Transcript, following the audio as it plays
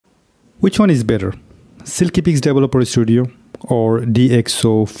Which one is better, Silkypix Developer Studio or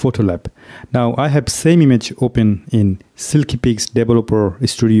DxO Photolab? Now I have same image open in Silkypix Developer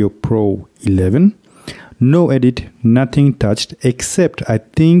Studio Pro 11. No edit, nothing touched, except I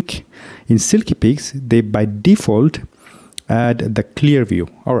think in Silkypix they by default add the clear view.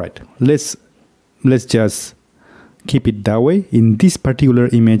 All right, let's just keep it that way in this particular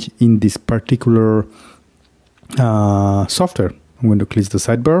image, in this particular software. I'm going to close the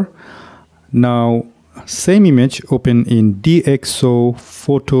sidebar. Now, same image open in DxO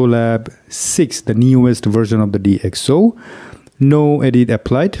Photolab 6, the newest version of the DxO. No edit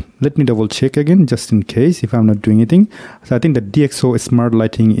applied. Let me double check again, just in case if I'm not doing anything. So I think the DxO smart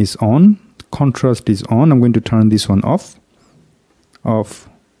lighting is on. Contrast is on. I'm going to turn this one off. Off.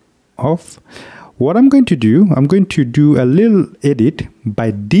 What I'm going to do a little edit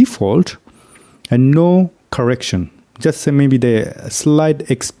by default and no correction. Just say maybe the slight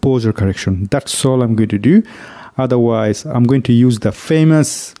exposure correction. That's all I'm going to do. Otherwise, I'm going to use the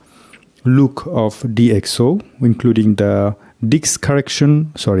famous look of DxO, including the Dix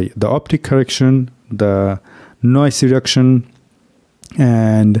correction, the optic correction, the noise reduction,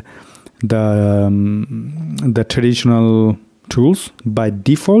 and the traditional tools by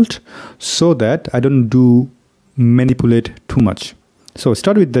default, so that I don't do manipulate too much. So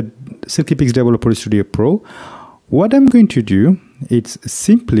start with the Silkypix Developer Studio Pro. What I'm going to do, it's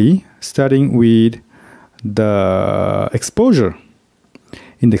simply starting with the exposure.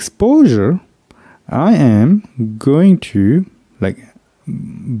 In the exposure, I am going to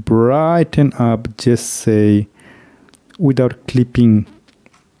brighten up, just say, without clipping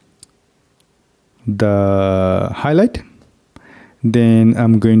the highlight. Then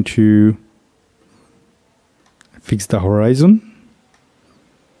I'm going to fix the horizon.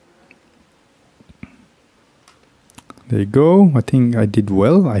 There you go. I think I did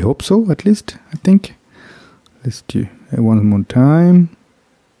well. I hope so, at least. I think. Let's do it one more time.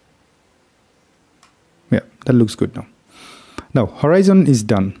 Yeah, that looks good now. Now, horizon is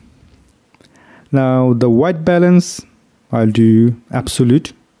done. Now, the white balance, I'll do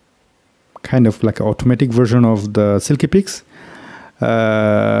absolute, kind of like an automatic version of the Silkypix.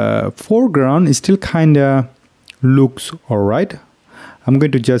 Foreground is still kind of looks alright. I'm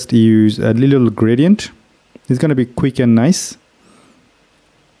going to just use a little gradient. It's going to be quick and nice.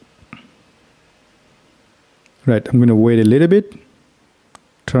 Right, I'm going to wait a little bit.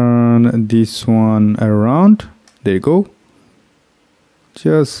 Turn this one around. There you go.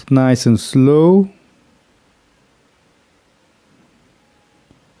 Just nice and slow.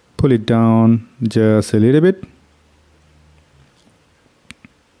 Pull it down just a little bit.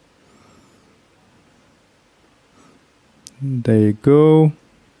 There you go.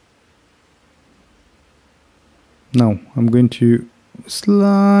 Now I'm going to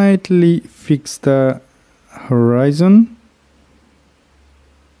slightly fix the horizon.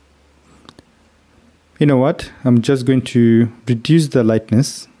 You know what? I'm just going to reduce the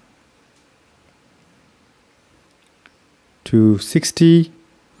lightness to 60.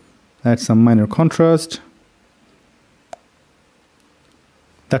 Add some minor contrast.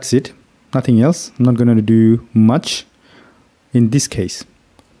 That's it. Nothing else. I'm not going to do much in this case.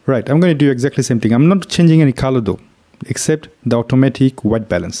 Right, I'm going to do exactly the same thing. I'm not changing any color though, except the automatic white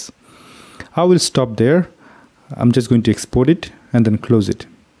balance. I will stop there. I'm just going to export it and then close it.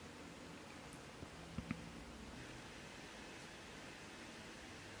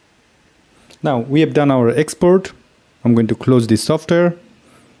 Now we have done our export. I'm going to close this software.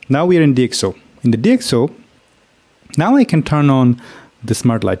 Now we are in DxO. In the DxO, now I can turn on the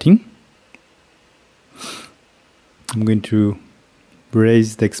smart lighting. I'm going to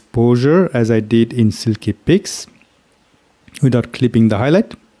raise the exposure as I did in Silkypix without clipping the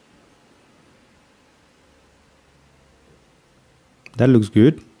highlight. That looks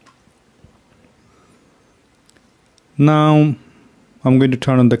good. Now I'm going to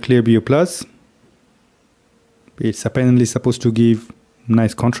turn on the Clear View Plus. It's apparently supposed to give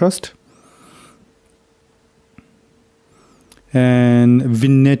nice contrast. And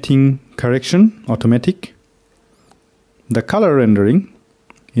vignetting correction, automatic. The color rendering,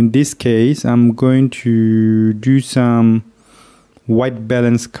 in this case, I'm going to do some white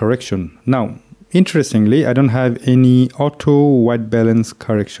balance correction. Now, interestingly, I don't have any auto white balance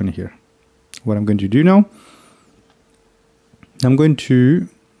correction here. What I'm going to do now, I'm going to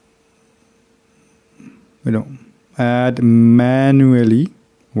add manually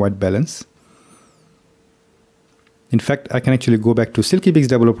white balance. In fact, I can actually go back to Silkypix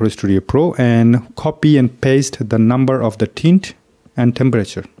Developer Studio Pro and copy and paste the number of the tint and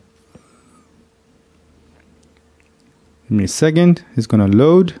temperature. Give me a second, it's gonna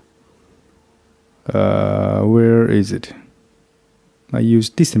load. Where is it? I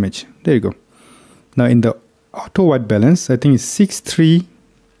used this image. There you go. Now in the auto white balance, I think it's 6.3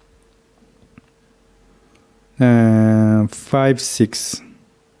 and 5.6.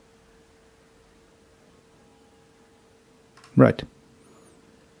 Right.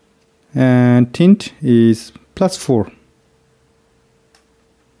 And tint is +4.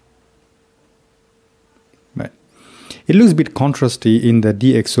 Right. It looks a bit contrasty in the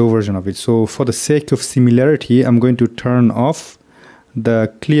DxO version of it. So for the sake of similarity, I'm going to turn off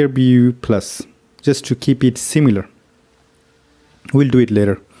the clear view plus just to keep it similar. We'll do it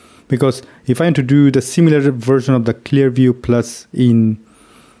later, because if I want to do the similar version of the clear view plus in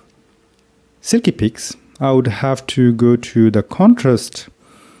Silkypix, I would have to go to the contrast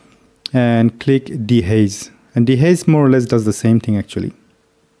and click dehaze, and dehaze more or less does the same thing actually.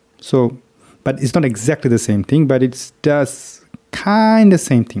 So, but it's not exactly the same thing, but it does kind of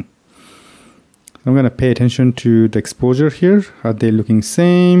same thing. I'm going to pay attention to the exposure here. Are they looking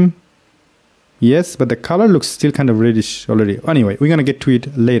same? Yes, but the color looks still kind of reddish already. Anyway, we're going to get to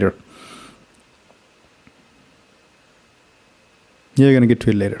it later. Yeah, we're going to get to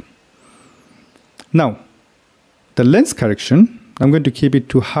it later. Now, the lens correction, I'm going to keep it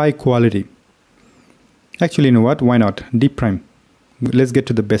to high quality. Actually, you know what? Why not? Deep prime. Let's get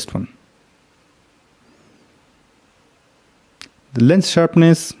to the best one. The lens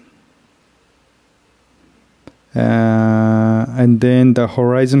sharpness, and then the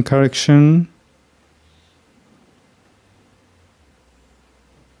horizon correction.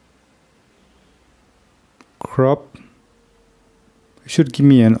 Crop. It should give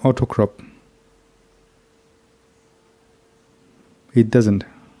me an auto crop. It doesn't.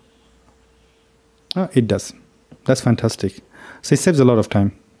 Oh, it does. That's fantastic. So it saves a lot of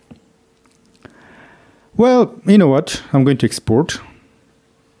time. Well, you know what? I'm going to export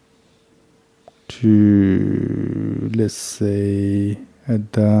to, let's say,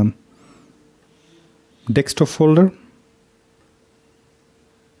 at the desktop folder.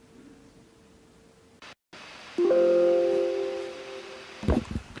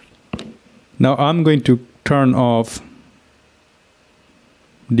 Now I'm going to turn off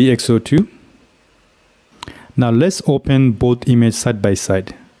DxO2. Now let's open both images side by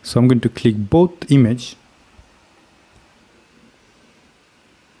side. So I'm going to click both image.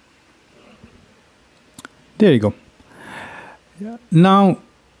 There you go. Now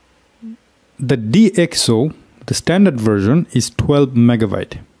the DxO, the standard version, is 12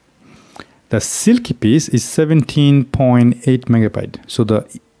 megabyte. The Silkypix is 17.8 megabyte. So the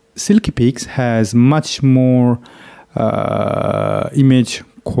Silkypix has much more image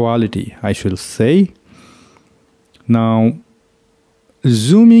quality, I should say. Now,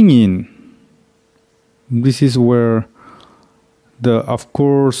 zooming in, this is where of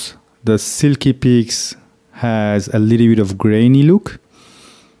course, the Silkypix has a little bit of grainy look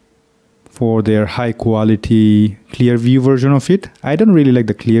for their high quality clear view version of it. I don't really like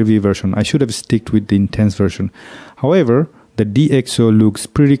the clear view version. I should have stuck with the intense version. However, the DxO looks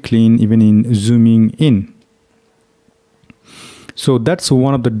pretty clean even in zooming in. So that's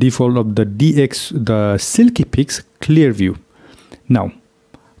one of the default of the Silkypix clear view. Now,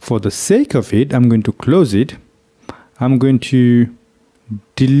 for the sake of it, I'm going to close it. I'm going to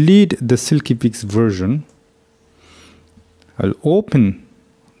delete the Silkypix version. I'll open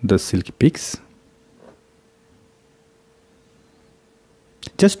the Silkypix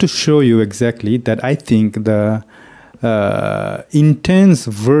just to show you exactly that I think the intense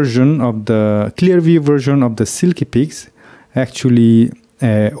version of the clear view version of the Silkypix actually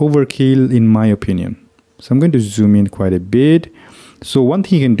overkill in my opinion. So I'm going to zoom in quite a bit. So one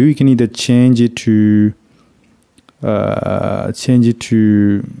thing you can do, you can either change it to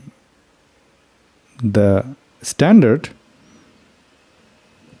the standard,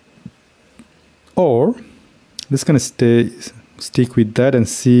 or just gonna stick with that and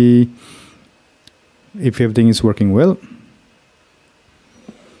see if everything is working well.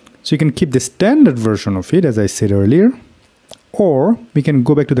 So you can keep the standard version of it, as I said earlier, or we can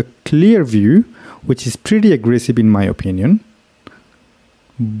go back to the clear view, which is pretty aggressive in my opinion,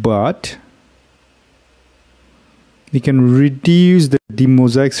 but we can reduce the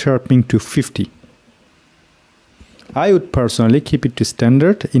demosaic sharpening to 50. I would personally keep it to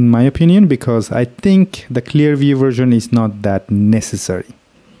standard in my opinion, because I think the clear view version is not that necessary.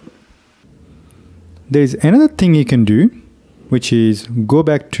 There is another thing you can do, which is go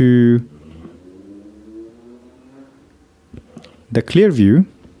back to the clear view,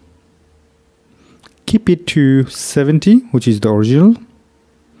 keep it to 70, which is the original,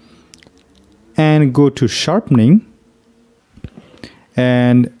 and go to sharpening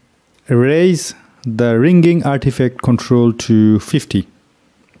and raise the ringing artifact control to 50,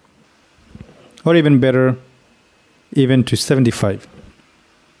 or even better, even to 75.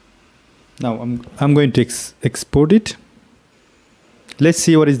 Now I'm going to export it. Let's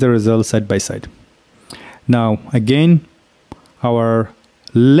see what is the result side by side. Now again, our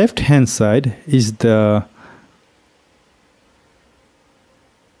left hand side is the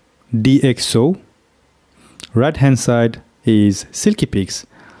DxO, right hand side is Silkypix.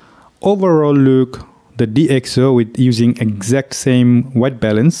 Overall look, the DxO with using exact same white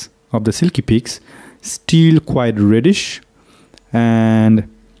balance of the Silkypix, still quite reddish, and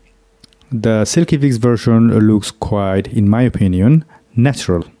the Silkypix version looks quite, in my opinion,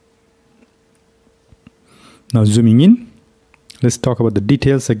 natural. Now zooming in, let's talk about the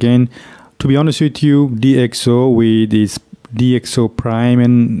details again. To be honest with you, DxO with its DxO Prime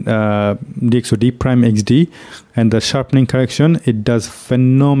and DxO D Prime XD and the sharpening correction, it does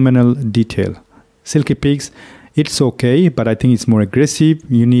phenomenal detail. Silkypix, it's okay, but I think it's more aggressive.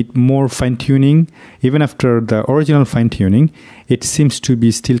 You need more fine-tuning. Even after the original fine-tuning, it seems to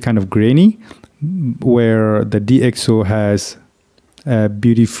be still kind of grainy, where the DxO has a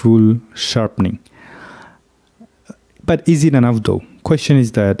beautiful sharpening. But is it enough though? Question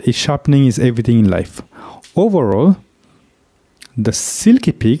is that if sharpening is everything in life, overall, the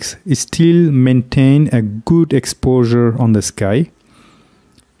Silkypix is still maintain a good exposure on the sky,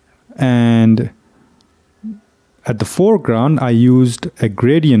 and at the foreground I used a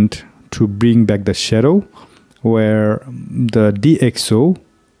gradient to bring back the shadow, where the DxO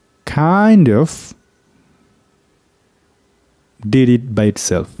kind of did it by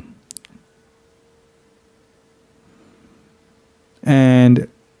itself. And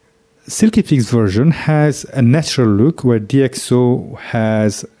Silkypix version has a natural look, where DxO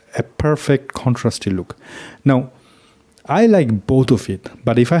has a perfect contrasty look. Now, I like both of it,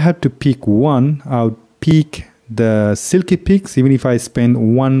 but if I had to pick one, I would pick the Silkypix, even if I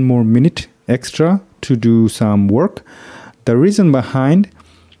spend 1 more minute extra to do some work. The reason behind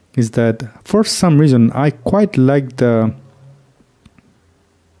is that for some reason I quite like the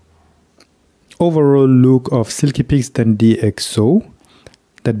overall look of Silkypix than DxO.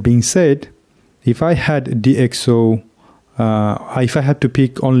 That being said, if I had DxO, if I had to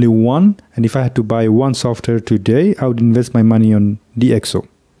pick only one, and if I had to buy one software today, I would invest my money on DxO.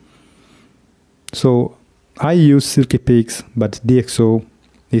 So I use Silkypix, but DxO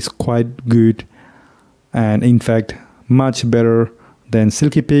is quite good, and in fact much better than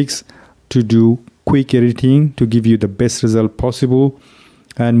Silkypix to do quick editing, to give you the best result possible.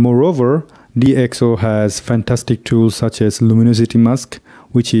 And moreover, DxO has fantastic tools such as luminosity mask,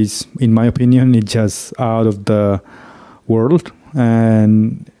 which is, in my opinion, it's just out of the world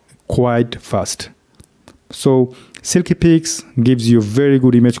and quite fast. So Silkypix gives you very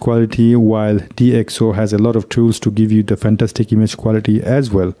good image quality, while DxO has a lot of tools to give you the fantastic image quality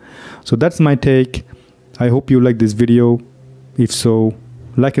as well. So that's my take. I hope you like this video. If so,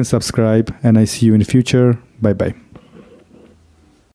 like and subscribe, and I see you in the future. Bye bye.